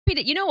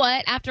happy to, you know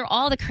what? After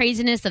all the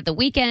craziness of the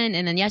weekend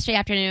and then yesterday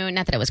afternoon,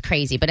 not that it was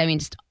crazy, but I mean,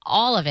 just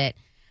all of it,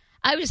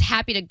 I was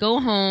happy to go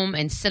home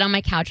and sit on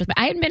my couch with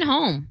I hadn't been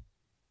home.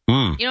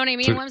 You know what I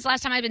mean? When was the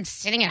last time I've been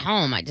sitting at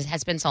home? It just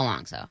has been so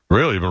long. So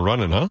really, you've been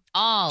running, huh?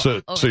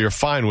 So you're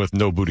fine with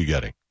no booty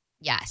getting?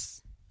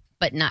 Yes,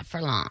 but not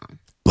for long.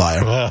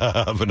 Liar.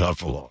 But not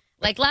for long.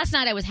 Like last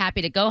night, I was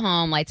happy to go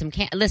home, light some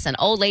listen,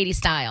 old lady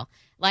style,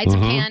 light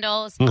some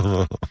candles,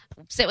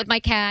 sit with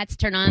my cats,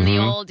 turn on the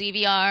old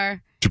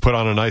DVR. Did you put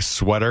on a nice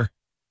sweater?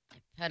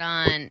 Put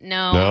on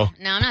no,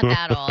 I'm not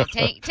that old.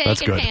 Tank and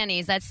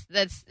panties. That's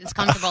as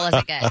comfortable as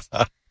it gets.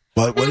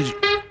 What did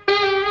you?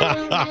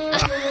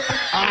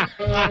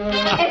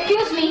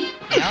 Excuse me.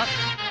 Yep.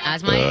 That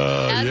was my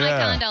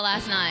condo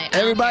last night.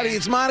 Everybody,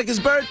 it's Monica's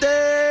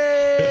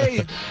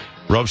birthday.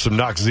 Rub some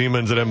Noxzema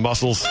into them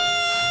muscles.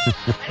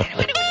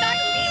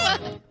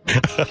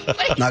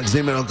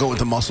 Noxzema don't go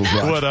into muscles,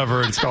 Raj.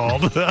 Whatever it's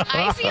called.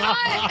 Icy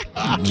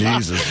hot.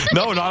 Jesus.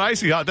 No, not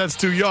icy hot. That's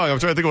too young. I'm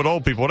trying to think of what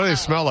old people. What do they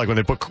smell like when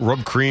they put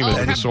rub cream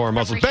into sore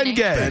muscles? Ben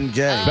Gay. Ben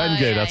Gay. Ben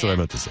Gay. That's what I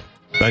meant to say.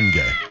 Ben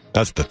Gay.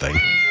 That's the thing.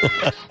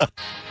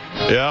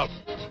 Yep.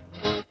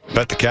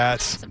 Pet the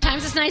cats.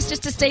 Sometimes it's nice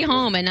just to stay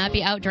home and not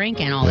be out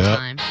drinking all the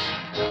time.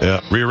 Yeah.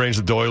 Rearrange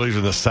the doilies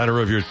in the center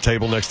of your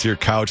table next to your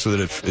couch so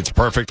that it's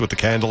perfect with the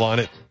candle on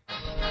it.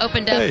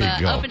 Opened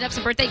up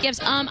some birthday gifts.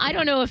 I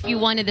don't know if you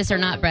wanted this or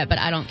not, Brett, but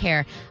I don't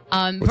care.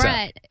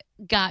 Brett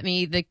got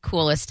me the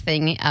coolest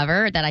thing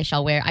ever that I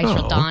shall wear. I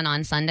shall don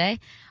on Sunday.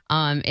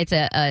 It's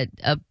a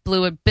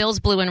Bill's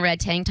blue and red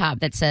tank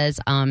top that says,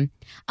 crap.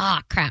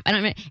 I don't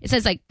remember. It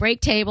says like break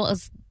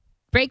tables,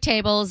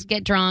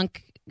 get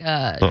drunk,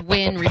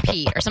 win,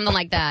 repeat, or something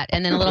like that.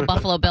 And then a little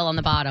Buffalo Bill on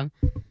the bottom.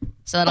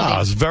 So that'll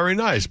be. It's very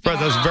nice. Brett,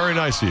 that's very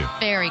nice of you.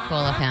 Very cool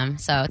of him.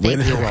 So thank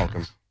you. You're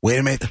welcome. Wait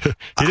a minute.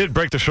 He did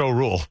break the show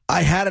rule.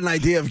 I had an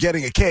idea of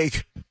getting a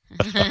cake.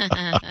 Was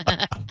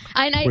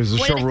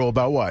the show rule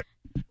about what?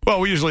 Well,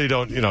 we usually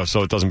don't,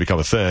 so it doesn't become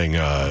a thing.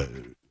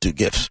 Do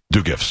gifts.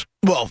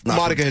 Well,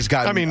 Monica has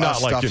gotten not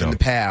stuff like, in the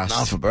past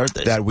not for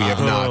birthdays. that we have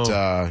not,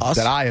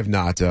 that I have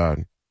not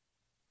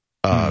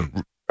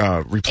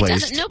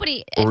replaced.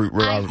 Nobody.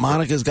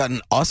 Monica's gotten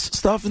us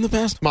stuff in the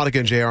past? Monica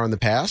and JR in the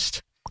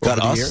past. Got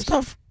over the us years.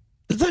 stuff?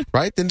 Did they?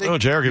 Right? Didn't they? Oh,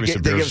 JR gave me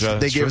some beers.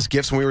 They gave us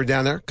gifts when we were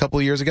down there a couple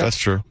of years ago. That's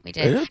true. We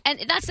did.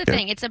 And that's the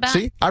thing. It's about.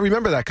 See, I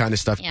remember that kind of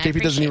stuff. Yeah,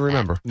 JP doesn't even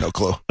remember. No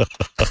clue.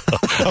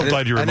 I'm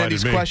glad you reminded me. And then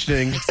he's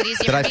questioning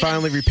that I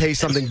finally repay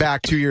something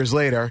back 2 years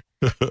later,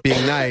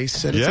 being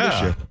nice, and it's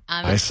an issue.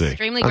 I see.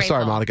 Extremely I'm grateful.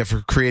 sorry, Monica,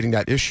 for creating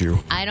that issue.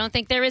 I don't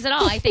think there is at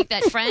all. I think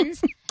that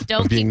friends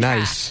don't being keep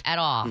nice track at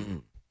all.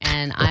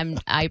 And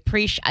I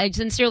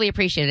sincerely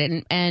appreciate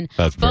it. And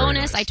That's very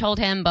bonus, nice. I told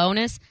him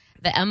bonus,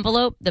 the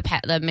envelope,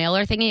 the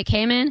mailer thingy it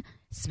came in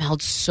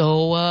smelled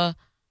so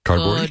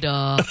Cardboardy? good.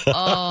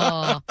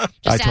 I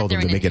I told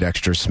him to make it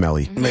extra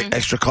smelly. Make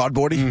extra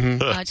cardboardy?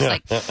 just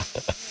like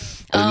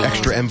An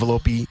extra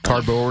envelope-y,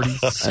 cardboardy.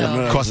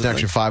 Cost an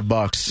extra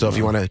 $5. So if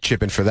you want to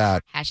chip in for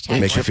that, Hashtag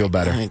makes you feel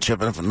better. I ain't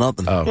chipping in for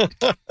nothing. Oh,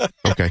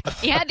 okay.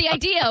 He had the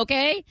idea,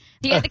 okay?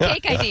 He had the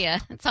cake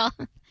idea. That's all.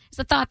 It's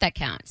the thought that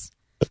counts.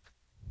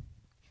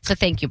 So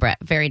thank you, Brett.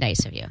 Very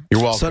nice of you.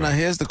 You're welcome. So now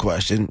here's the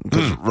question,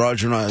 because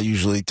Roger and I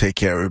usually take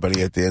care of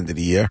everybody at the end of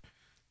the year.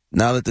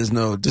 Now that this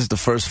is the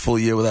first full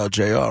year without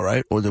JR,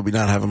 right? Or did we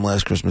not have him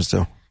last Christmas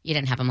too? You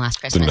didn't have him last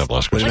Christmas. Didn't have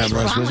last Christmas.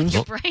 What is wrong with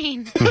your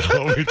brain?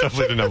 No, we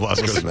definitely didn't have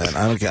last Listen, Christmas.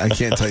 man, I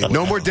can't tell you.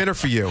 No more dinner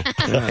for you.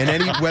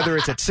 And whether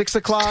it's at 6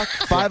 o'clock,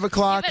 5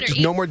 o'clock, better just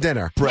eat. no more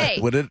dinner. Brett,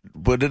 Hey. would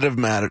it have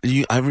mattered?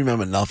 I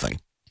remember nothing.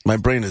 My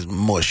brain is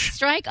mush.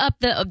 Strike up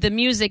the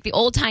music, the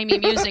old-timey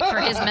music for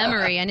his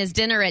memory and his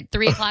dinner at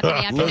 3 o'clock in the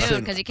afternoon Listen,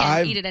 because you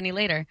can't eat it any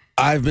later.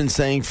 I've been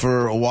saying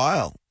for a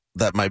while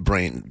that my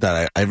brain,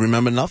 that I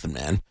remember nothing,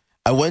 man.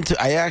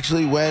 I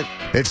actually went.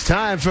 It's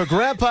time for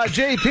Grandpa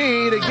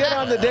JP to get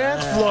on the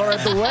dance floor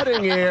at the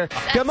wedding here.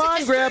 Come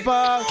on,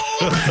 Grandpa.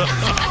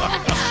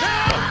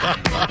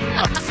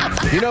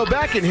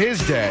 Back in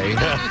his day.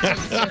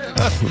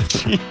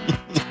 That's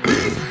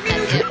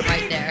it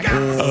right there.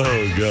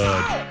 Oh,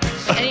 God.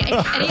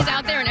 And he's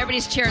out there and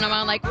everybody's cheering him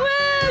on like, woo,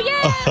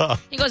 yeah.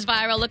 He goes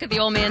viral. Look at the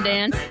old man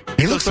dance.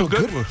 He looks so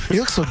good. He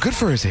looks so good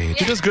for his age.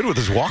 He does good with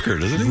his walker,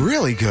 doesn't he?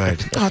 Really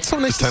good. Oh, it's so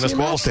nice to tennis see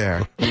him out balls.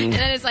 there. And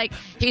then it's like,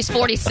 he's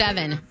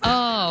 47.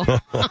 Oh,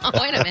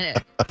 wait a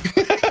minute.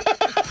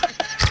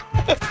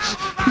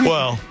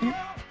 Well,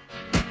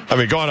 I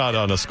mean, going out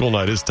on a school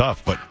night is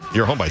tough, but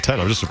you're home by 10.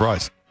 I'm just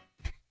surprised.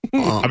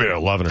 I mean,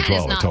 11 or That is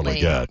 12, I not totally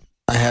late. get.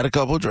 I had a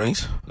couple of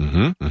drinks.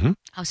 Oh,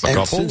 so And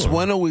couple, since or-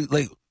 when are we,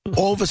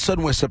 all of a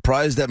sudden we're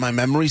surprised that my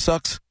memory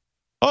sucks?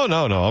 Oh,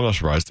 no, I'm not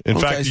surprised. In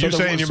fact, so you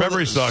saying your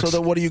memory sucks. So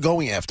then what are you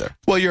going after?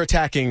 Well, you're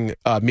attacking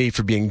me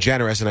for being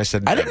generous, and I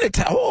said I didn't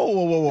attack.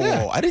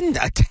 Whoa. I didn't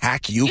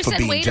attack you for said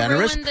being way to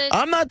generous. ruin the-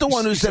 I'm not the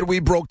one who said we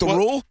broke the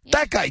rule.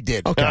 That guy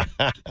did. Okay.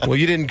 Well,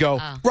 you didn't go,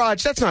 Oh.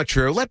 Raj, that's not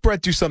true. Let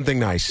Brett do something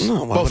nice.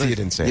 No, well, Both but of you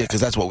didn't say Yeah, it.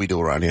 because that's what we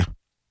do around here.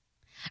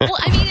 Well,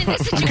 I mean, in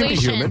this can be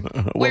situation human.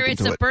 where Welcome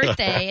it's to a it.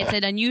 birthday, it's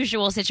an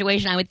unusual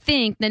situation. I would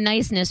think the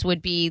niceness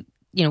would be,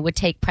 would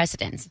take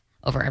precedence.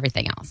 over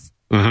everything else.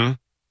 Mm-hmm.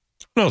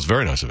 No, it's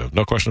very nice of him.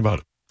 No question about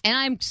it. And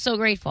I'm so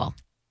grateful.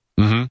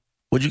 Mm-hmm.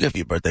 What'd you get for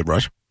your birthday,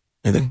 Brush?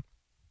 Anything?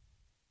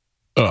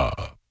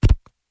 I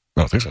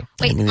don't think so.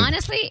 Wait,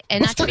 honestly,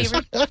 and not to be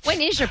rude,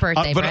 when is your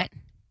birthday, Brett?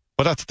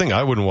 But that's the thing.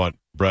 I wouldn't want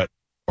Brett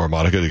or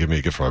Monica to give me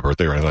a gift for my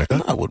birthday or anything like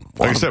that. I wouldn't.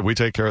 Like I said, we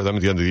take care of them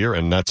at the end of the year,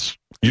 and that's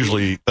why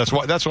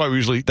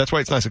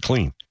it's nice and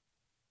clean.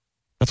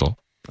 That's all.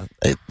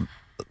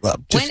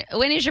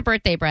 When is your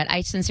birthday, Brett?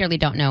 I sincerely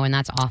don't know, and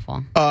that's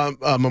awful.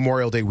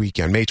 Memorial Day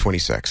weekend, May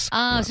 26th.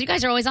 Oh, so you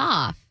guys are always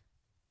off.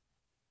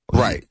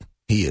 Right.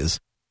 He is.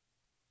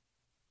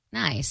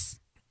 Nice.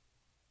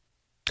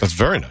 That's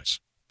very nice.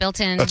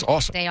 Built-in That's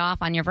awesome. day off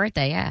on your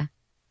birthday, yeah.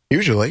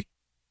 Usually.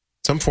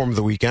 Some form of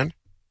the weekend.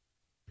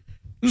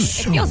 It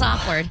feels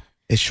awkward.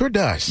 It sure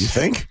does. You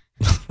think?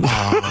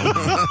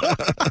 I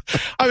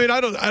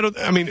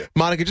mean,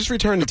 Monica, just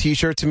return the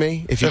T-shirt to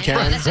me if you I know,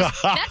 can. that's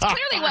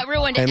clearly what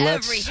ruined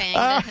everything.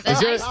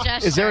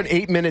 Is there an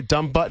 8-minute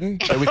dump button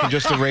that we can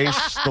just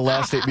erase the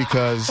last 8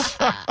 because...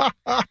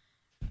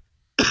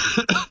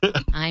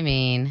 I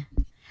mean,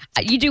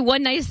 you do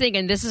one nice thing,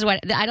 and this is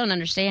what I don't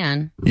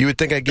understand. You would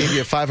think I gave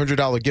you a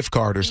 $500 gift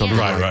card or something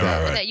like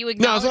that. That you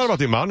no, it's not about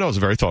the amount. No, it's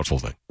a very thoughtful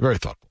thing. Very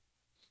thoughtful.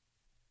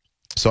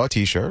 Saw a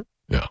T-shirt.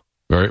 Yeah.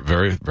 Very,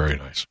 very, very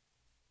nice.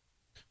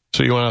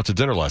 So you went out to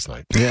dinner last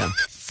night? Yeah.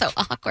 So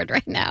awkward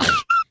right now.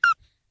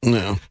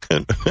 No.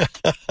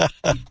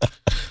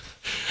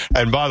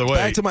 And by the way...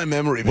 Back to my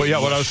memory. Well,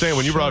 yeah, what I was saying,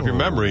 when you brought up your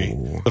memory,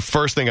 the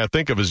first thing I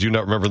think of is you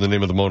not remember the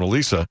name of the Mona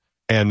Lisa.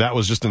 And that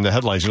was just in the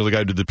headlines. You know the guy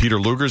who did the Peter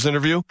Luger's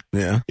interview?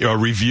 Yeah. A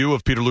review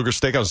of Peter Luger's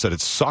Steakhouse and said it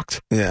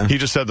sucked? Yeah. He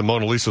just said the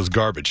Mona Lisa was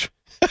garbage.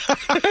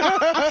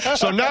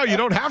 So now you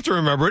don't have to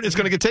remember it. It's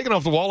going to get taken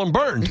off the wall and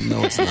burned.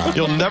 No, it's not.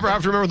 You'll never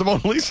have to remember the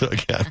Mona Lisa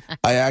again.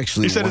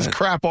 He said it's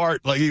crap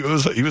art. Like he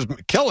was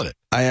killing it.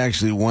 I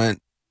actually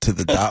went to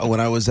the when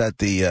I was at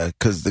the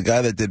because the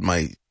guy that did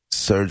my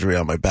surgery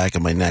on my back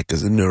and my neck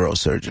is a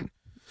neurosurgeon.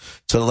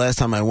 So the last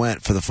time I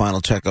went for the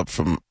final checkup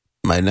from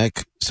my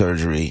neck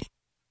surgery,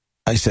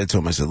 I said to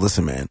him, I said,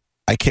 "Listen, man,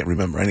 I can't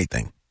remember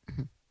anything."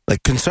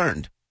 Like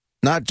concerned.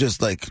 Not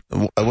just like,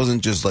 I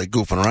wasn't just like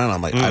goofing around.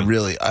 I'm like,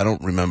 I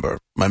don't remember.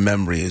 My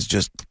memory is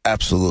just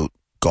absolute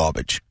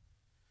garbage.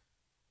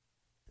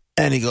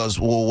 And he goes,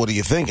 well, what are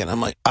you thinking?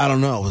 I'm like, I don't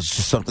know. It's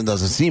just something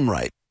doesn't seem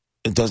right.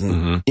 It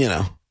doesn't, you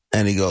know.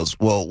 And he goes,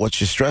 well, what's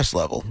your stress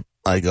level?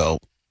 I go,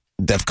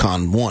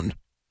 DEFCON 1,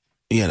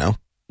 you know.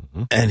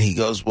 And he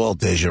goes, well,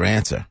 there's your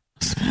answer.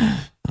 I said,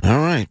 all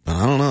right, but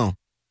I don't know.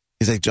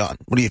 He's like, John,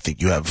 what do you think?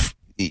 You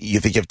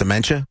think you have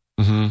dementia?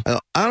 I go,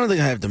 I don't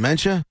think I have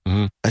dementia.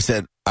 I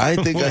said, I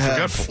think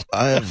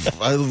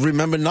I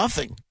remember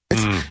nothing.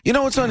 It's, you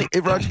know what's funny?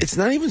 It's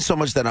not even so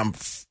much that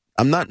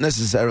I'm not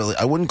necessarily,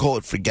 I wouldn't call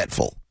it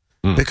forgetful.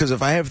 Because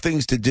if I have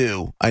things to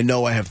do, I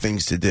know I have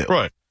things to do.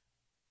 Right.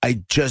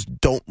 I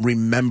just don't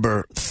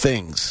remember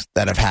things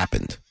that have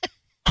happened.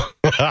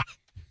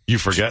 You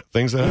forget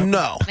things that happen?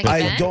 No, like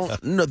I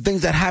don't know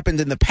things that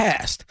happened in the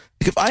past.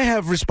 Like if I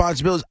have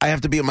responsibilities, I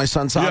have to be at my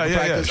son's soccer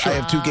practice. Sure. I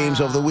have 2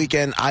 games over the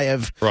weekend. I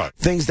have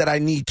things that I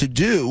need to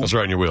do. That's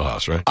right in your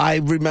wheelhouse, right? I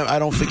remember. I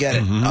don't forget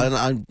it.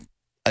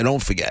 I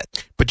don't forget.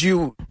 But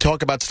you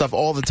talk about stuff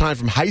all the time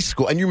from high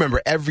school, and you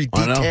remember every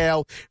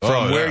detail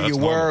from where you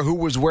were, who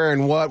was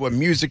wearing what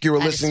music you were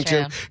listening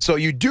to. So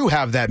you do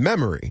have that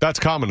memory. That's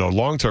common, though.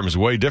 Long term is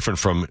way different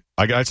from,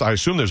 I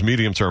assume there's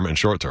medium term and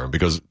short term,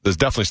 because there's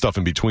definitely stuff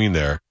in between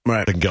there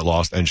that can get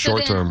lost. And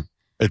short term,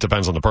 it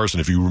depends on the person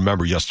if you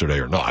remember yesterday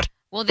or not.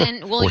 Well,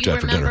 then, will you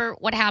remember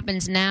what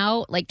happens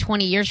now, like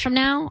 20 years from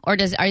now? Or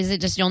is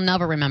it just you'll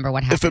never remember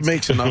what happens? If it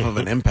makes enough of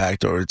an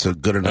impact or it's a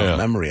good enough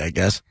memory, I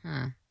guess.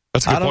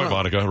 That's a good point,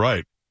 Monica.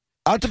 Right.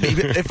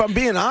 If I'm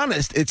being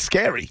honest, it's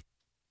scary.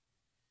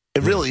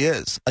 It really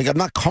is. Like, I'm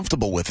not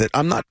comfortable with it.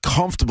 I'm not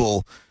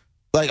comfortable.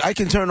 Like, I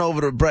can turn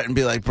over to Brett and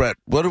be like, Brett,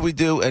 what did we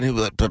do? And he'll be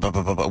like, blah, blah,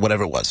 blah, blah,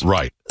 whatever it was.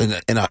 Right.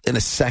 In a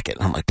second.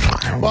 I'm like,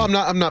 well,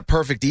 I'm not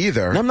perfect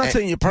either. And I'm not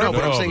saying you're perfect. No,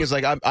 what I'm saying is,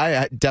 like,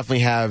 I definitely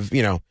have,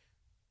 you know,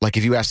 like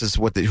if you asked us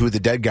who the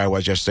dead guy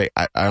was yesterday,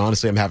 I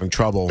honestly am having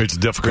trouble. It's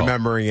difficult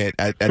remembering it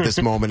at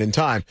this moment in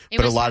time.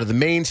 But a lot of the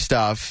main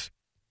stuff,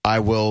 I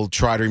will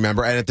try to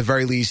remember, and at the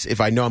very least,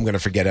 if I know I'm going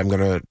to forget it, I'm going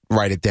to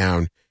write it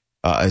down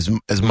as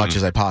much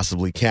as I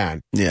possibly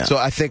can. Yeah. So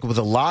I think with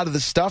a lot of the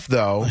stuff,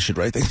 though, I should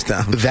write things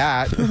down.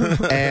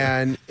 That,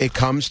 and it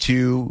comes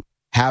to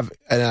have,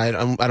 and I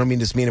don't mean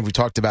this mean if we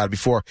talked about it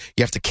before.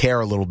 You have to care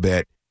a little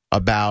bit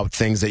about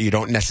things that you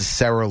don't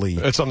necessarily.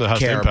 It's something that has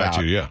to impact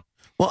you. Yeah.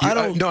 Well, I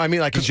don't. No, I mean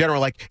like in general,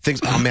 like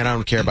things. Oh man, I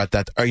don't care about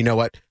that. Or you know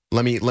what?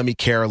 Let me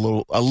care a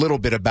little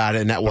bit about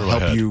it, and that will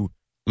help you.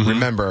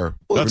 Remember,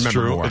 that's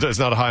true. More. It's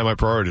not a high on my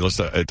priority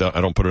list. I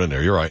don't put it in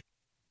there. You're right.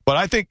 But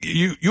I think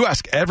you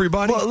ask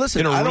everybody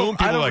in a room,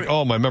 people are like,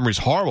 oh, my memory's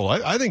horrible.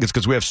 I think it's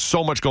because we have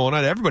so much going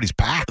on. Everybody's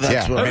packed.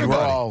 That's what I mean, we're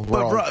all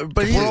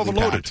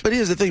overloaded. But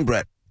here's the thing,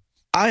 Brett.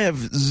 I have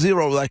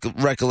zero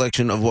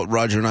recollection of what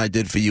Roger and I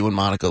did for you and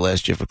Monica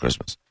last year for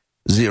Christmas.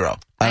 Zero.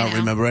 I don't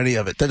remember any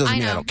of it. That doesn't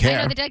mean I don't care.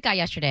 I know the dead guy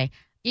yesterday.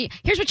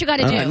 Here's what you got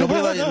to do.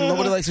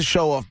 Nobody likes to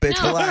show off,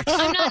 bitch. No, Relax.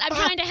 I'm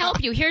trying to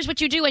help you. Here's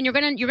what you do, and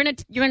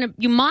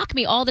you mock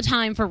me all the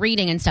time for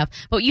reading and stuff.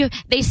 But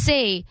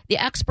the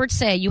experts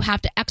say you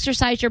have to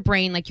exercise your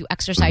brain like you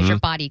exercise your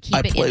body. Keep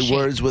it in shape. I play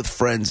Words with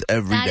Friends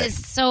every day. That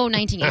is so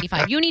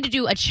 1985. You need to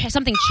do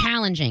something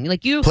challenging.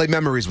 Like you play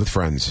Memories with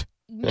Friends.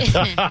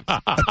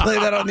 I play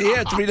that on the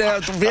air 3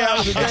 hours a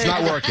day. It's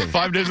not working.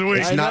 5 days a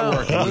week. It's not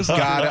working. We've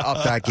got to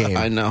up that game.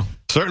 I know.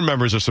 Certain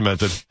memories are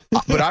cemented.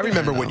 But I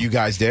remember what you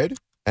guys did,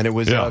 and it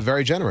was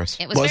very generous.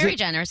 It was very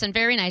generous and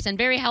very nice and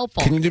very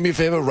helpful. Can you do me a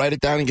favor? Write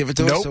it down and give it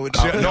to us?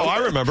 No, I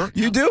remember.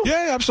 You do?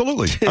 Yeah,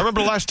 absolutely. I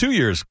remember the last 2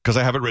 years because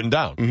I have it written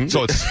down.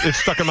 So it's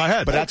stuck in my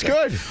head. But that's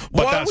good.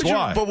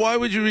 But But why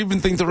would you even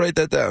think to write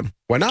that down?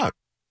 Why not?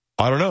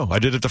 I don't know. I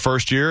did it the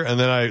first year, and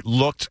then I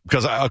looked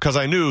because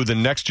I knew the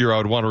next year I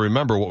would want to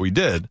remember what we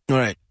did.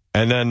 Right.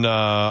 And then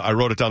I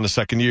wrote it down the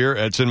second year.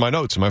 It's in my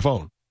notes in my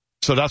phone.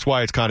 So that's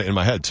why it's kind of in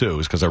my head, too,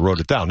 is because I wrote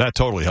it down. That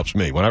totally helps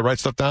me. When I write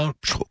stuff down...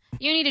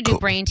 You need to do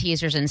brain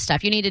teasers and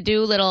stuff. You need to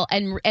do little...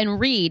 And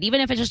read,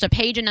 even if it's just a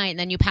page a night and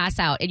then you pass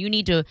out. And you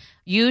need to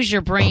use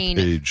your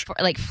brain...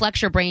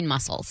 flex your brain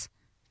muscles.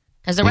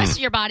 Because the rest of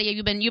your body,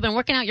 you've been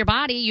working out your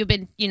body. You've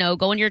been,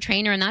 going to your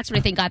trainer and that sort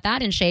of thing. Got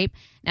that in shape.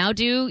 Now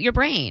do your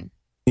brain.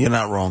 You're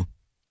not wrong.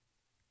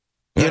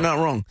 Yeah. You're not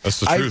wrong.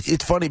 That's the truth.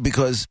 It's funny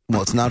because...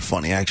 Well, it's not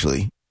funny,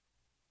 actually.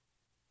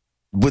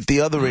 With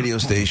the other radio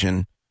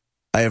station...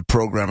 I have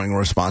programming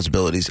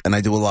responsibilities, and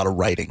I do a lot of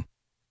writing,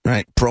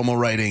 right? Promo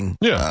writing,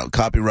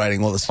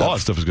 copywriting, all this stuff. All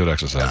that stuff is good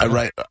exercise.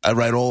 I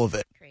write all of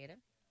it. Creative.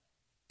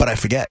 But I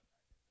forget.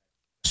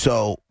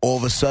 So all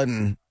of a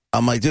sudden,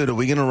 I'm like, dude, are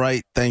we going to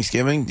write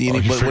Thanksgiving? What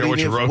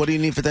do you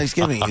need for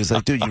Thanksgiving? He's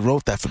like, dude, you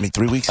wrote that for me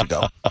 3 weeks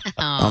ago.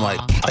 I'm like,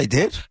 I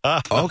did?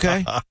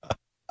 Okay.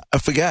 I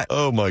forget.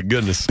 Oh, my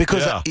goodness.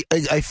 Because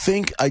I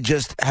think I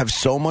just have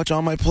so much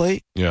on my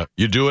plate. Yeah.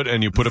 You do it,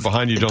 and you put it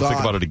behind you. You don't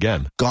think about it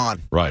again.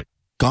 Gone. Right.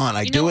 Gone.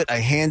 I do it. I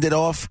hand it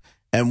off,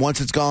 and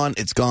once it's gone,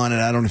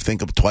 and I don't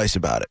think twice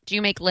about it. Do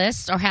you make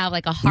lists or have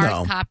like a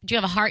hard copy? Do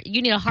you have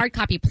you need a hard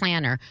copy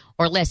planner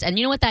or list? And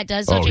you know what that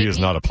does? JP? He is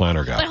not a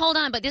planner guy. But hold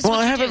on. But this. Well,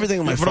 I have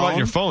everything on my phone. What about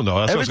your phone though?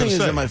 That's everything what I was is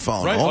say. in my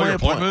phone. Right? All my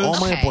appointments.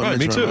 Right,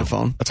 me too. On my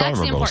phone. That's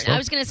the important. I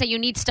was going to say you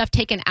need stuff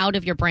taken out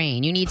of your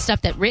brain. You need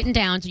stuff that written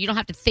down, so you don't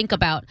have to think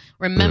about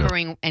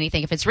remembering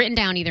anything. If it's written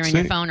down either in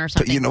your phone or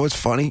something. You know what's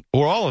funny?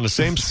 We're all in the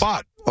same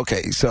spot.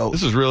 Okay, so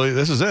this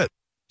is it.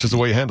 Just the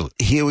way you handle it.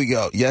 Here we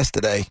go.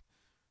 Yesterday,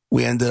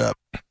 we ended up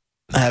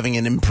having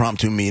an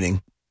impromptu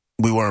meeting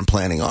we weren't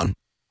planning on.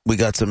 We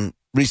got some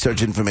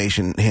research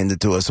information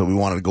handed to us, so we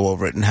wanted to go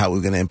over it and how we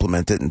were going to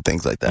implement it and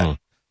things like that.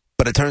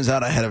 But it turns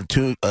out I had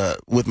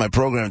with my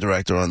program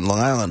director on Long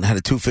Island, had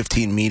a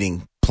 2:15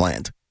 meeting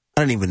planned.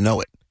 I didn't even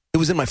know it. It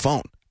was in my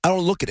phone. I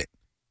don't look at it.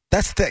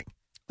 That's the thing.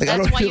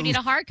 That's why you need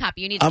a hard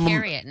copy. You need to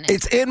carry it.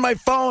 It's in my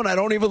phone. I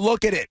don't even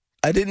look at it.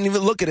 I didn't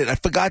even look at it. I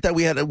forgot that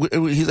we had.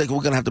 He's like, we're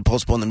going to have to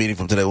postpone the meeting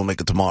from today. We'll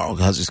make it tomorrow.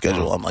 How's your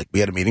schedule? I'm like,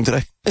 we had a meeting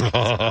today.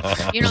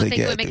 You don't think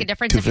it would make a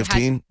difference if you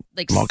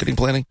had marketing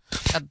planning,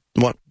 a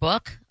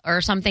book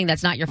or something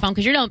that's not your phone?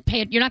 Because you're not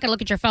going to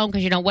look at your phone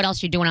because you know what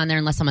else you're doing on there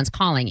unless someone's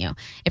calling you.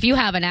 If you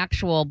have an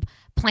actual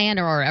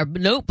planner or a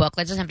notebook,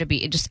 that doesn't have to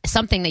be just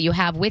something that you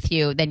have with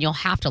you, then you'll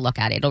have to look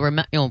at it.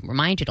 It'll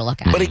remind you to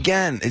look at it. But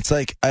again, it's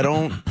like I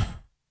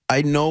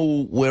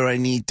know where I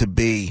need to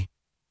be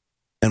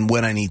and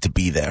when I need to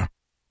be there.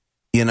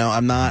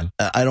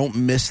 I don't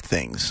miss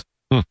things.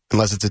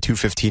 Unless it's a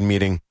 2:15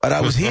 meeting. But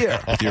I was here.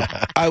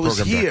 I was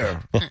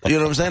here. You know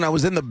what I'm saying? I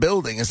was in the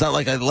building. It's not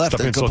like I left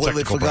and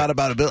completely forgot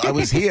about it. I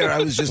was here. I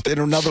was just in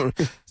another...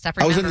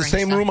 I was in the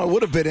same room I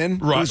would have been in.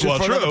 Right. It was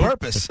just for another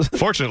purpose.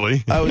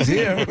 Fortunately. I was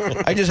here.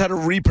 I just had to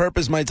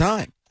repurpose my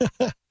time.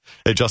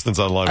 Hey, Justin's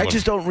online. I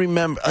just don't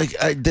remember.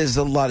 There's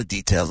a lot of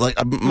details.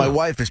 My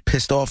wife is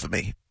pissed off at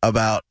me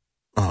about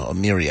a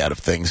myriad of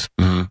things.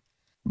 Mm-hmm.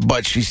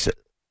 But she said...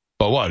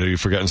 But what? Are you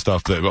forgetting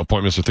stuff,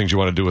 appointments or things you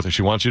want to do with her?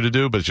 She wants you to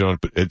do, but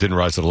it didn't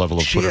rise to the level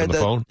of putting it on the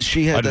phone?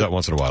 I do that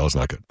once in a while. It's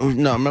not good.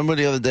 No, remember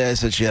the other day I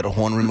said she had a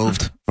horn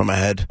removed from her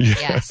head?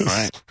 Yes.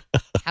 Right.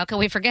 How can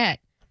we forget?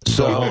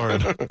 So,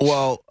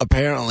 well,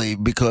 apparently,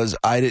 because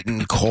I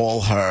didn't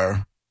call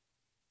her,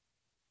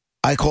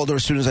 I called her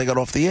as soon as I got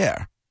off the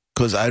air.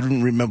 Because I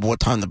didn't remember what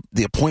time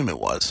the appointment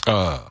was.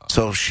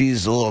 So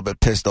she's a little bit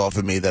pissed off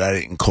at me that I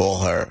didn't call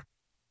her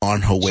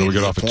on her way. So we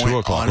get off at 2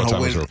 o'clock. What time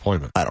was her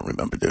appointment? I don't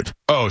remember, dude.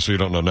 Oh, so you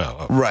don't know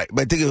now? Right,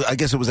 but I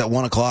guess it was at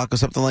 1 o'clock or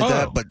something like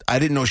that. But I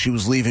didn't know she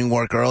was leaving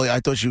work early.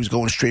 I thought she was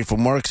going straight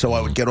from work. So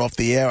I would get off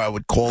the air. I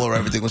would call her.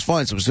 Everything was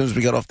fine. So as soon as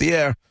we got off the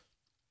air,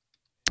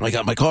 I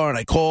got my car and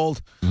I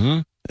called.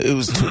 Mm-hmm.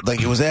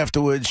 It was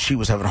afterwards. She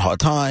was having a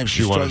hard time.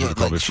 She wanted you to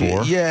call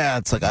before. Yeah,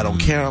 it's like I don't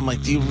care. I'm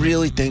like, do you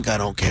really think I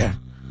don't care?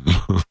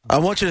 I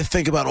want you to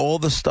think about all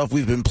the stuff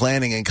we've been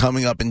planning and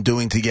coming up and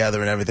doing together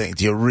and everything.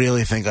 Do you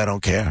really think I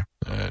don't care?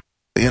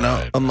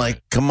 I'm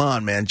like, come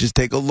on, man. Just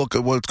take a look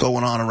at what's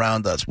going on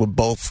around us. We're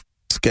both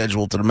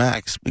scheduled to the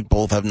max. We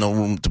both have no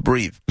room to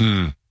breathe.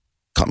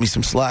 Cut me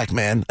some slack,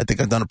 man. I think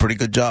I've done a pretty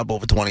good job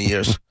over 20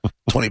 years.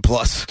 20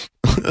 plus.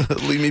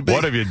 Leave me be.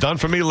 What have you done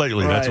for me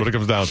lately? Right. That's what it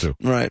comes down to.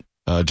 Right.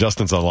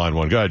 Justin's on line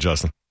 1. Go ahead,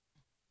 Justin.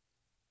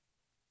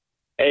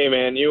 Hey,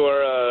 man, you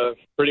are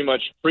pretty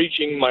much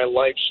preaching my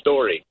life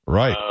story.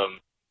 Right.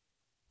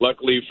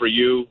 Luckily for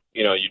you,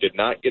 you did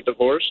not get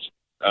divorced.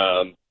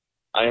 I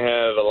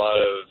have a lot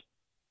of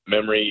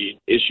memory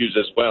issues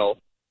as well.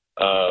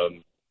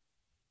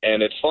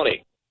 And it's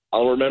funny.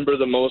 I'll remember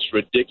the most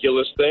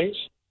ridiculous things.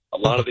 A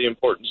lot of the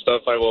important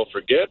stuff I will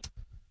forget.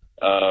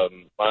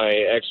 My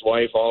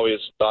ex-wife always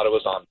thought it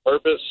was on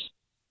purpose,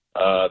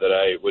 that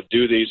I would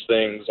do these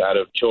things out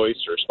of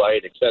choice or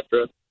spite,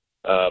 etc.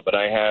 But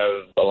I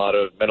have a lot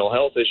of mental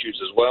health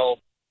issues as well.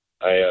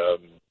 I,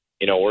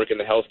 work in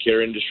the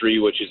healthcare industry,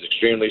 which is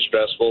extremely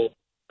stressful.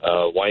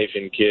 Wife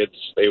and kids,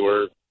 they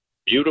were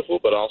beautiful,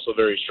 but also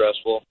very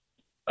stressful.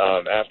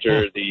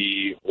 After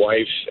the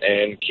wife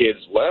and kids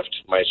left,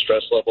 my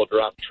stress level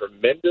dropped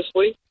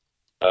tremendously.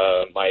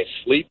 My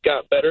sleep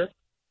got better,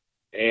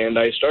 and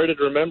I started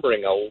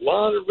remembering a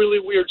lot of really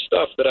weird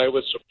stuff that I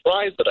was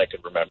surprised that I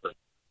could remember.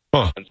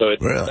 And so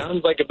it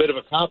sounds like a bit of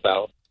a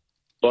cop-out,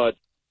 but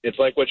it's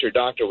like what your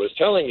doctor was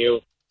telling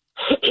you.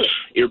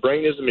 Your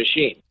brain is a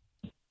machine.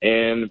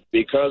 And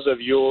because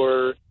of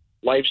your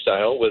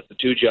lifestyle with the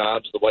 2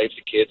 jobs, the wife,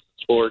 the kids,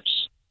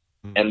 sports,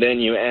 and then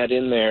you add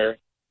in there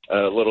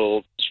a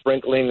little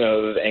sprinkling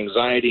of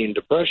anxiety and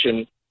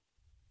depression,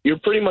 you're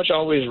pretty much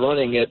always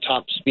running at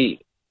top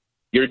speed.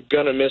 You're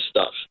going to miss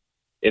stuff.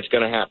 It's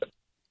going to happen.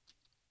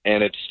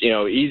 And it's,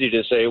 easy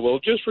to say, well,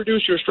 just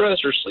reduce your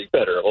stress or sleep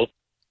better. Well,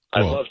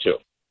 I'd love to.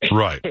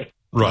 Right.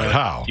 Right.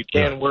 How? You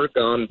can work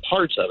on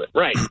parts of it.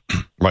 Right.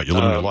 Right. You're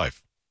living your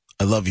life.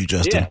 I love you,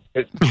 Justin.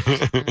 Yeah.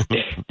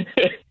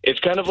 It's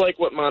kind of like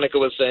what Monica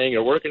was saying.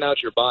 You're working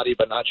out your body,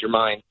 but not your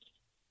mind.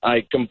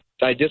 I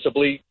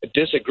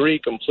disagree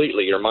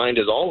completely. Your mind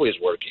is always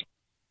working.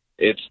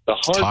 It's the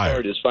hard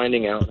part is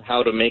finding out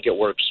how to make it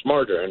work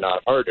smarter and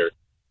not harder.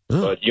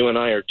 But you and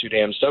I are too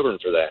damn stubborn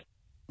for that.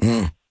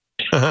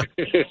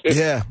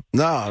 Yeah.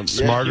 No.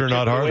 Smarter,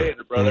 not harder.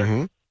 Brother.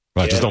 Mm-hmm.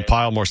 Right. Just don't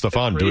pile more stuff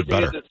on. Do it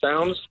better. As it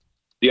sounds,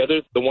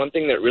 the one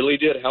thing that really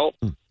did help,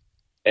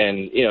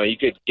 and you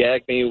could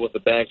gag me with a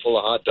bag full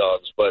of hot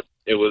dogs, but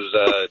it was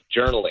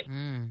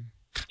journaling,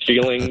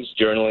 feelings,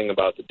 journaling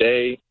about the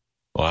day.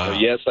 Wow. So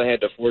yes, I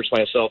had to force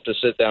myself to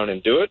sit down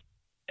and do it.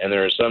 And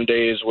there are some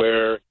days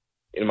where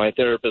my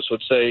therapist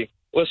would say,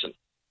 "Listen,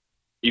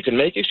 you can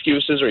make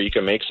excuses or you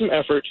can make some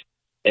effort,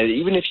 and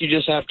even if you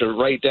just have to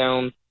write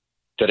down,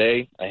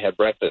 today I had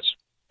breakfast,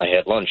 I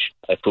had lunch,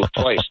 I pooped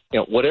twice,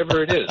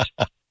 whatever it is,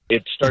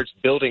 it starts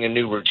building a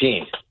new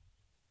routine.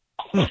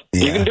 You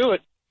can do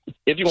it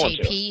if you want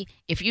JP,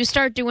 if you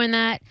start doing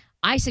that,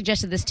 I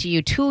suggested this to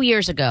you 2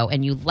 years ago,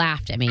 and you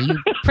laughed at me. You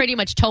pretty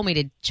much told me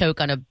to choke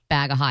on a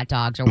bag of hot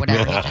dogs or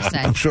whatever you just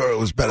said. I'm sure it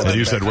was better than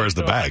you said, where's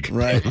the bag?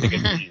 Right.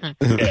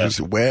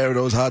 Where are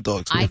those hot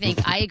dogs?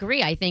 I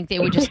agree. I think they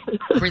would just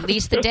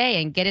release the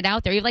day and get it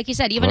out there. Like you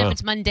said, even if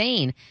it's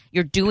mundane,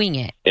 you're doing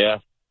it. Yeah.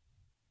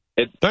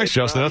 Thanks,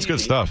 Justin. That's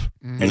good stuff.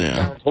 It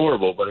sounds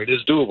horrible, but it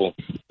is doable.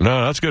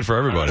 No, that's good for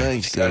everybody.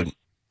 Thanks, dude.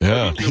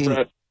 Yeah.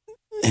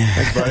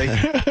 Thanks, buddy.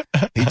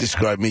 He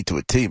described me to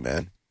a T,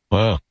 man.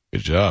 Wow.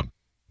 Good job.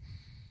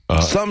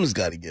 Something's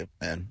got to give,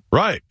 man.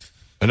 Right.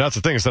 And that's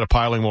the thing. Instead of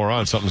piling more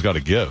on, something's got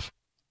to give.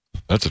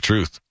 That's the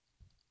truth.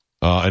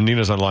 And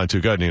Nina's on line,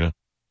 too. Go ahead, Nina.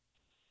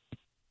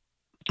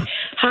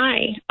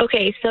 Hi.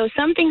 Okay, so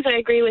some things I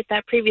agree with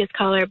that previous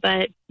caller,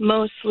 but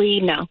mostly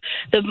no.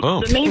 The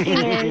main thing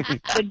is,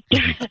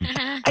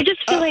 I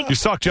just feel like... You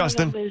suck,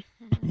 Justin.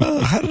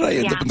 How did I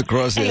end up in the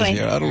crosshairs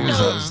here? I don't know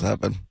how this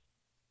happened.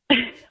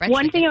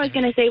 One thing I was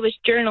going to say was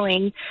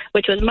journaling,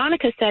 which was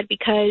Monica said,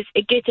 because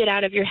it gets it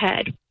out of your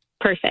head.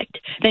 Perfect.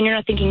 Then you're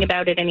not thinking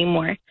about it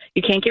anymore.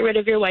 You can't get rid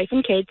of your wife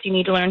and kids. You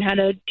need to learn how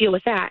to deal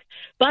with that.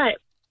 But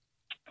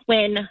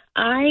when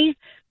I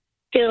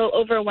feel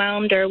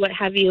overwhelmed or what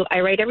have you, I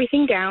write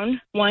everything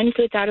down, one,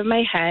 so it's out of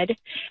my head.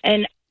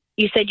 And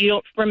you said you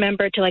don't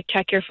remember to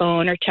check your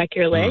phone or check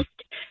your list.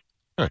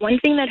 Right. One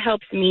thing that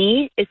helps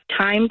me is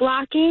time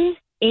blocking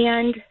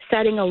and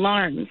setting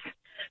alarms.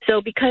 So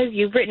because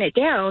you've written it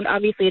down,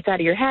 obviously it's out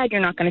of your head.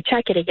 You're not going to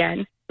check it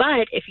again.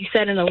 But if you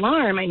set an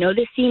alarm, I know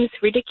this seems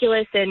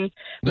ridiculous and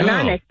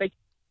monotonous, but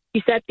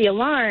you set the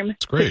alarm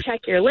to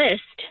check your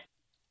list,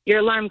 your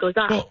alarm goes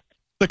off. Well,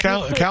 the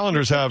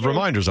calendars have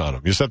reminders on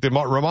them. You set the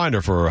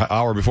reminder for an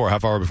hour before,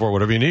 half hour before,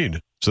 whatever you need,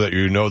 so that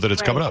you know that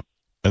it's coming up.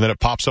 And then it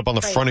pops up on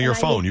the front of your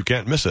phone. You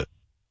can't miss it.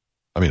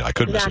 I mean, I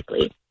could miss it.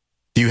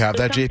 Do you have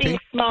that, JP? Something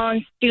small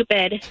and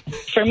stupid.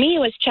 For me, it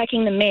was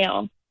checking the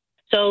mail.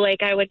 So,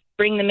 I would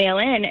bring the mail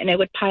in, and it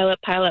would pile up,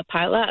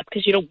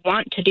 because you don't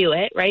want to do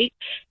it, right?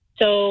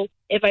 So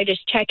if I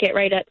just check it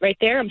right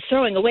there, I'm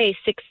throwing away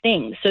 6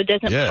 things, so it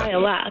doesn't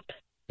pile up.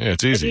 Yeah,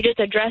 it's easy. If you just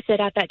address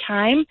it at that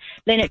time,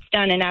 then it's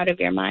done and out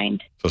of your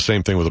mind. So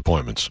same thing with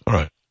appointments. All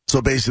right.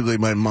 So basically,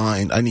 my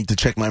mind, I need to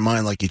check my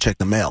mind like you check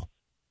the mail.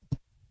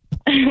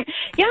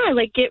 Yeah,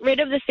 get rid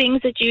of the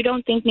things that you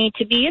don't think need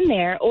to be in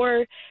there,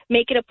 or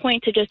make it a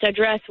point to just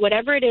address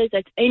whatever it is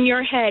that's in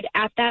your head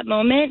at that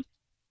moment.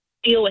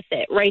 deal with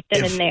it right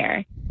then and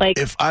there. Like,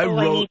 if I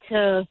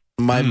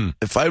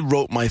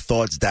wrote my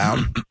thoughts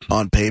down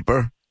on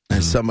paper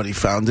and somebody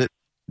found it,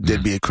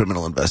 there'd be a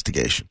criminal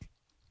investigation.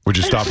 Would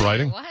you stop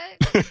writing? What?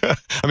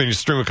 I mean, you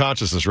stream of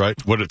consciousness, right?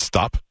 Would it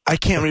stop? I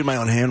can't read my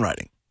own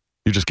handwriting.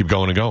 You just keep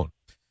going and going.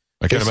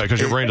 I can't imagine, because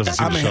your brain doesn't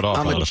seem to shut off,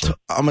 honestly.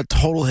 I'm a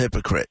total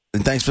hypocrite.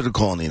 And thanks for the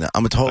call, Nina.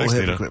 I'm a total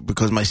hypocrite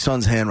because my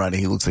son's handwriting,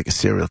 he looks like a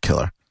serial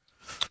killer.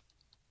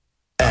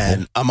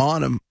 And I'm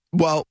on him.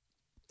 Well,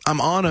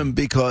 I'm on him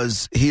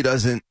because he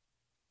doesn't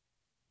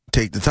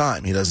take the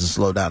time. He doesn't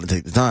slow down and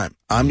take the time.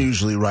 I'm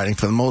usually writing,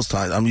 for the most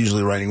time, I'm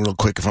usually writing real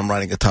quick if I'm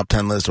writing a top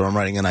 10 list or I'm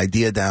writing an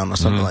idea down or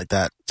something like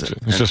that.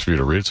 It's just for you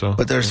to read, so.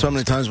 But there's so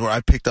many times where I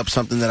picked up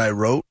something that I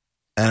wrote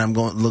and I'm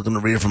looking to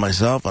read it for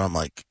myself, and I'm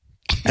like,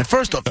 and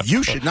first off,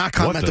 you should not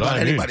comment about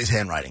anybody's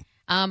handwriting.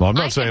 Well, I'm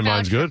not saying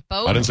mine's good.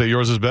 I didn't say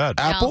yours is bad.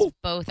 Apple?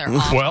 Both are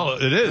awful. Well,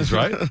 it is,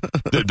 right?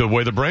 the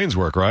way the brains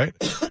work, right?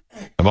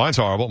 And mine's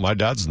horrible. My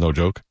dad's no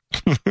joke.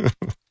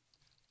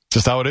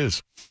 Just how it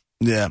is.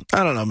 Yeah,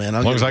 I don't know, man.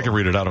 As long as I can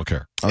read it, I don't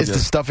care. Is the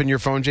stuff in your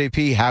phone,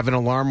 JP, have an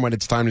alarm when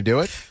it's time to do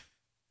it?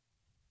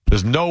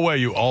 There's no way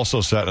you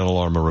also set an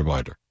alarm or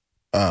reminder.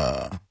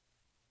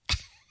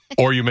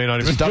 Or you may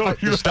not even know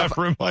you have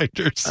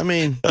reminders. I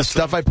mean, the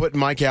stuff I put in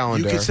my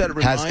calendar you can set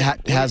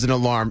a has an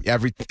alarm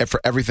for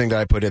everything that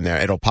I put in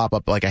there. It'll pop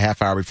up like a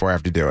half hour before I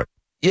have to do it.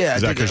 Yeah.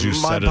 Is that because you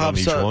set it on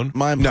each one?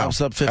 Mine pops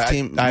up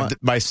 15.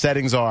 My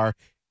settings are,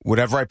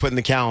 whatever I put in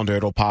the calendar,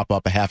 it'll pop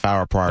up a half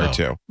hour prior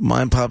to.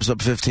 Mine pops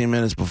up 15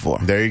 minutes before.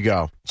 There you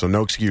go. So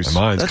no excuse. And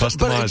mine's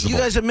customizable. But you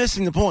guys are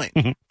missing the point.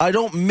 I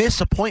don't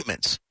miss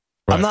appointments.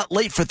 Right. I'm not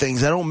late for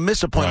things. I don't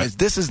miss appointments. Right.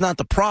 This is not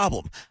the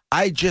problem.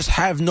 I just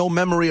have no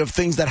memory of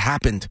things that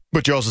happened.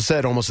 But you also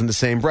said almost in the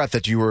same breath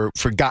that you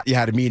forgot you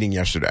had a meeting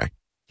yesterday.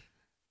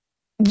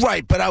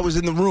 Right, but I was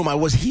in the room. I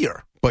was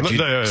here. But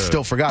you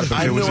still forgot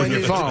because it was in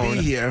your phone. To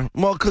be here.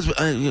 Well, because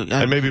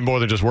and maybe more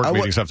than just work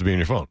meetings have to be in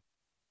your phone.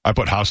 I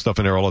put house stuff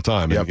in there all the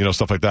time, and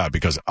stuff like that,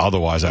 because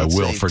otherwise I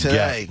will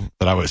forget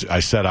that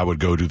I said I would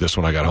go do this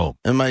when I got home.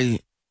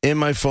 In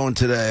my phone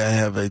today, I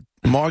have a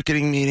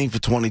marketing meeting for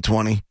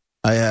 2020.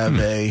 I have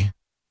a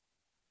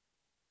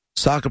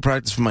soccer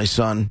practice for my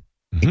son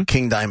at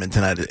King Diamond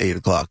tonight at 8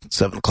 o'clock,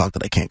 7 o'clock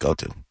that I can't go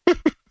to.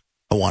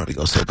 I wanted to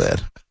go so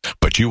bad.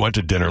 But you went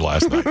to dinner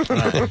last night.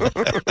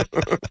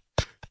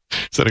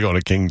 Instead of going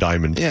to King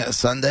Diamond. Yeah,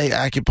 Sunday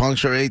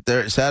acupuncture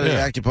 8:30, Saturday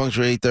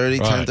acupuncture 8:30,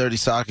 10:30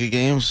 soccer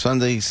game,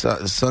 Sunday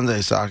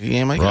soccer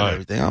game. I got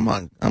everything.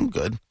 I'm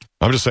good.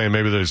 I'm just saying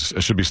maybe there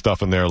should be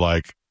stuff in there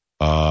like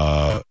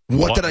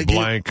what did I get?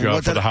 Blank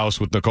for the house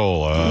with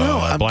Nicole.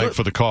 Blank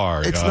for the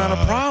car. It's not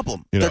a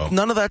problem.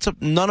 None of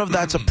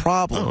that's a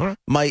problem. Right.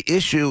 My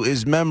issue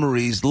is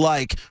memories.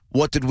 Like,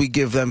 what did we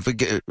give them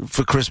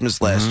for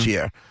Christmas last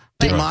year?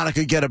 Did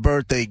Monica get a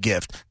birthday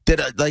gift?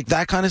 Like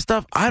that kind of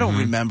stuff? I don't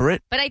remember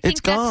it. But I think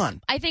it's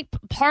gone. I think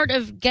part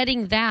of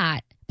getting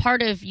that,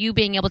 part of you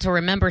being able to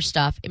remember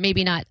stuff,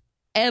 maybe not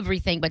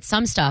everything, but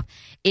some stuff,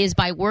 is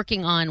by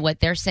working on what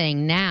they're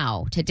saying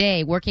now,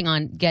 today, working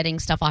on getting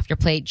stuff off your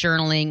plate,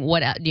 journaling,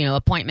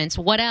 appointments,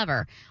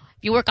 whatever.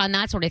 If you work on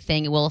that sort of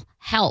thing, it will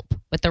help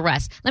with the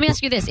rest. Let me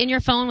ask you this. In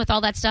your phone with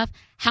all that stuff,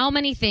 how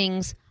many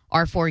things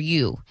are for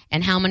you?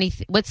 And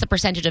what's the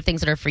percentage of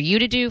things that are for you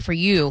to do, for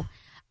you,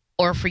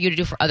 or for you to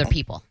do for other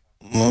people?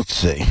 Let's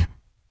see.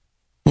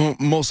 Well,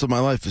 most of my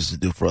life is to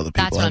do for other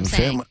people. That's what I'm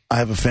saying. I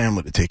have a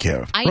family to take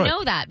care of. I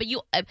know that, but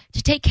you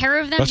to take care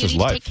of them, you need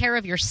to take care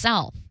of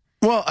yourself.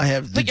 Well, I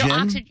have the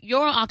gym.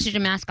 Your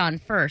oxygen mask on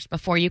first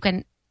before you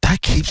can.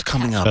 That keeps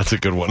coming up. That's a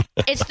good one.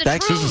 It's the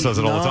truth. Susan says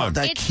it all the time.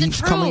 That keeps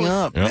coming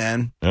up,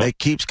 man. Yep. That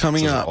keeps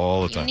coming up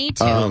all the time. You need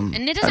to, and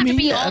it doesn't have to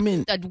be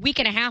a week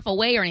and a half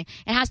away or anything.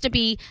 It has to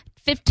be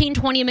 15,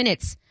 20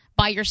 minutes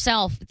by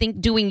yourself,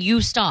 doing you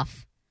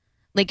stuff.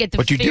 Like at the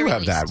but you do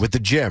have least. that with the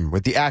gym,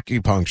 with the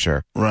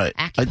acupuncture. Right.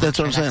 That's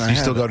what I'm saying. You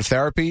still go to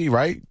therapy,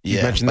 right? Yeah,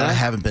 you mentioned but that? I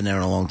haven't been there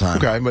in a long time.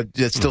 Okay, but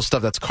it's still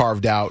stuff that's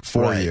carved out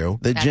for you.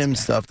 The gym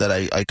stuff that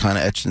I kind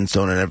of etched in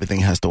stone and everything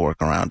has to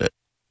work around it.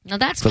 No,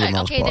 that's good.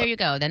 Okay, there you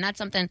go. Then that's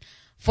something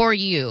for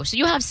you. So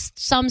you have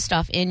some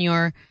stuff in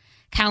your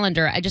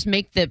calendar. I just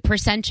make the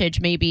percentage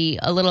maybe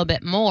a little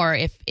bit more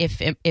if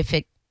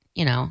it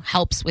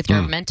helps with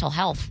your mental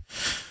health.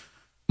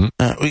 We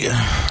got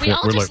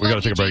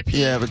to take a break.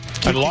 Yeah,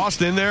 but and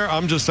lost in there,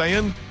 I'm just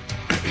saying,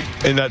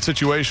 in that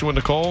situation with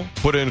Nicole,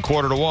 put in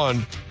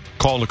 1:45,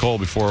 call Nicole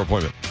before her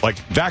appointment. Like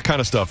that kind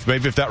of stuff.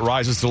 Maybe if that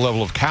rises to the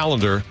level of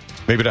calendar,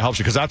 maybe that helps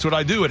you. Because that's what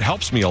I do. It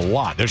helps me a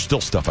lot. There's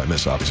still stuff I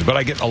miss, obviously. But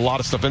I get a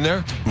lot of stuff in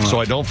there, so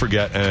I don't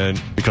forget.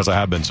 And because I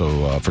have been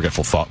so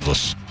forgetful,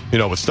 thoughtless,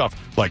 with stuff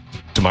like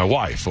to my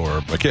wife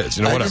or my kids,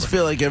 whatever. I just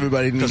feel like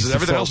everybody needs to because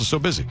everything else is so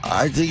busy.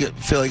 I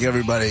feel like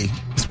everybody,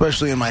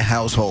 especially in my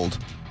household,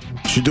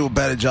 should do a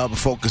better job of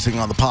focusing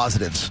on the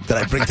positives that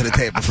I bring to the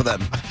table for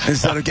them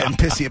instead of getting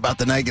pissy about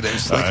the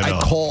negatives. Like I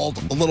called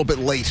a little bit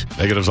late.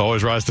 Negatives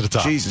always rise to the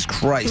top. Jesus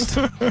Christ.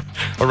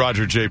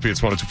 Roger, JP,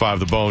 it's 102.5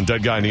 The Bone.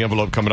 Dead Guy in the Envelope coming up.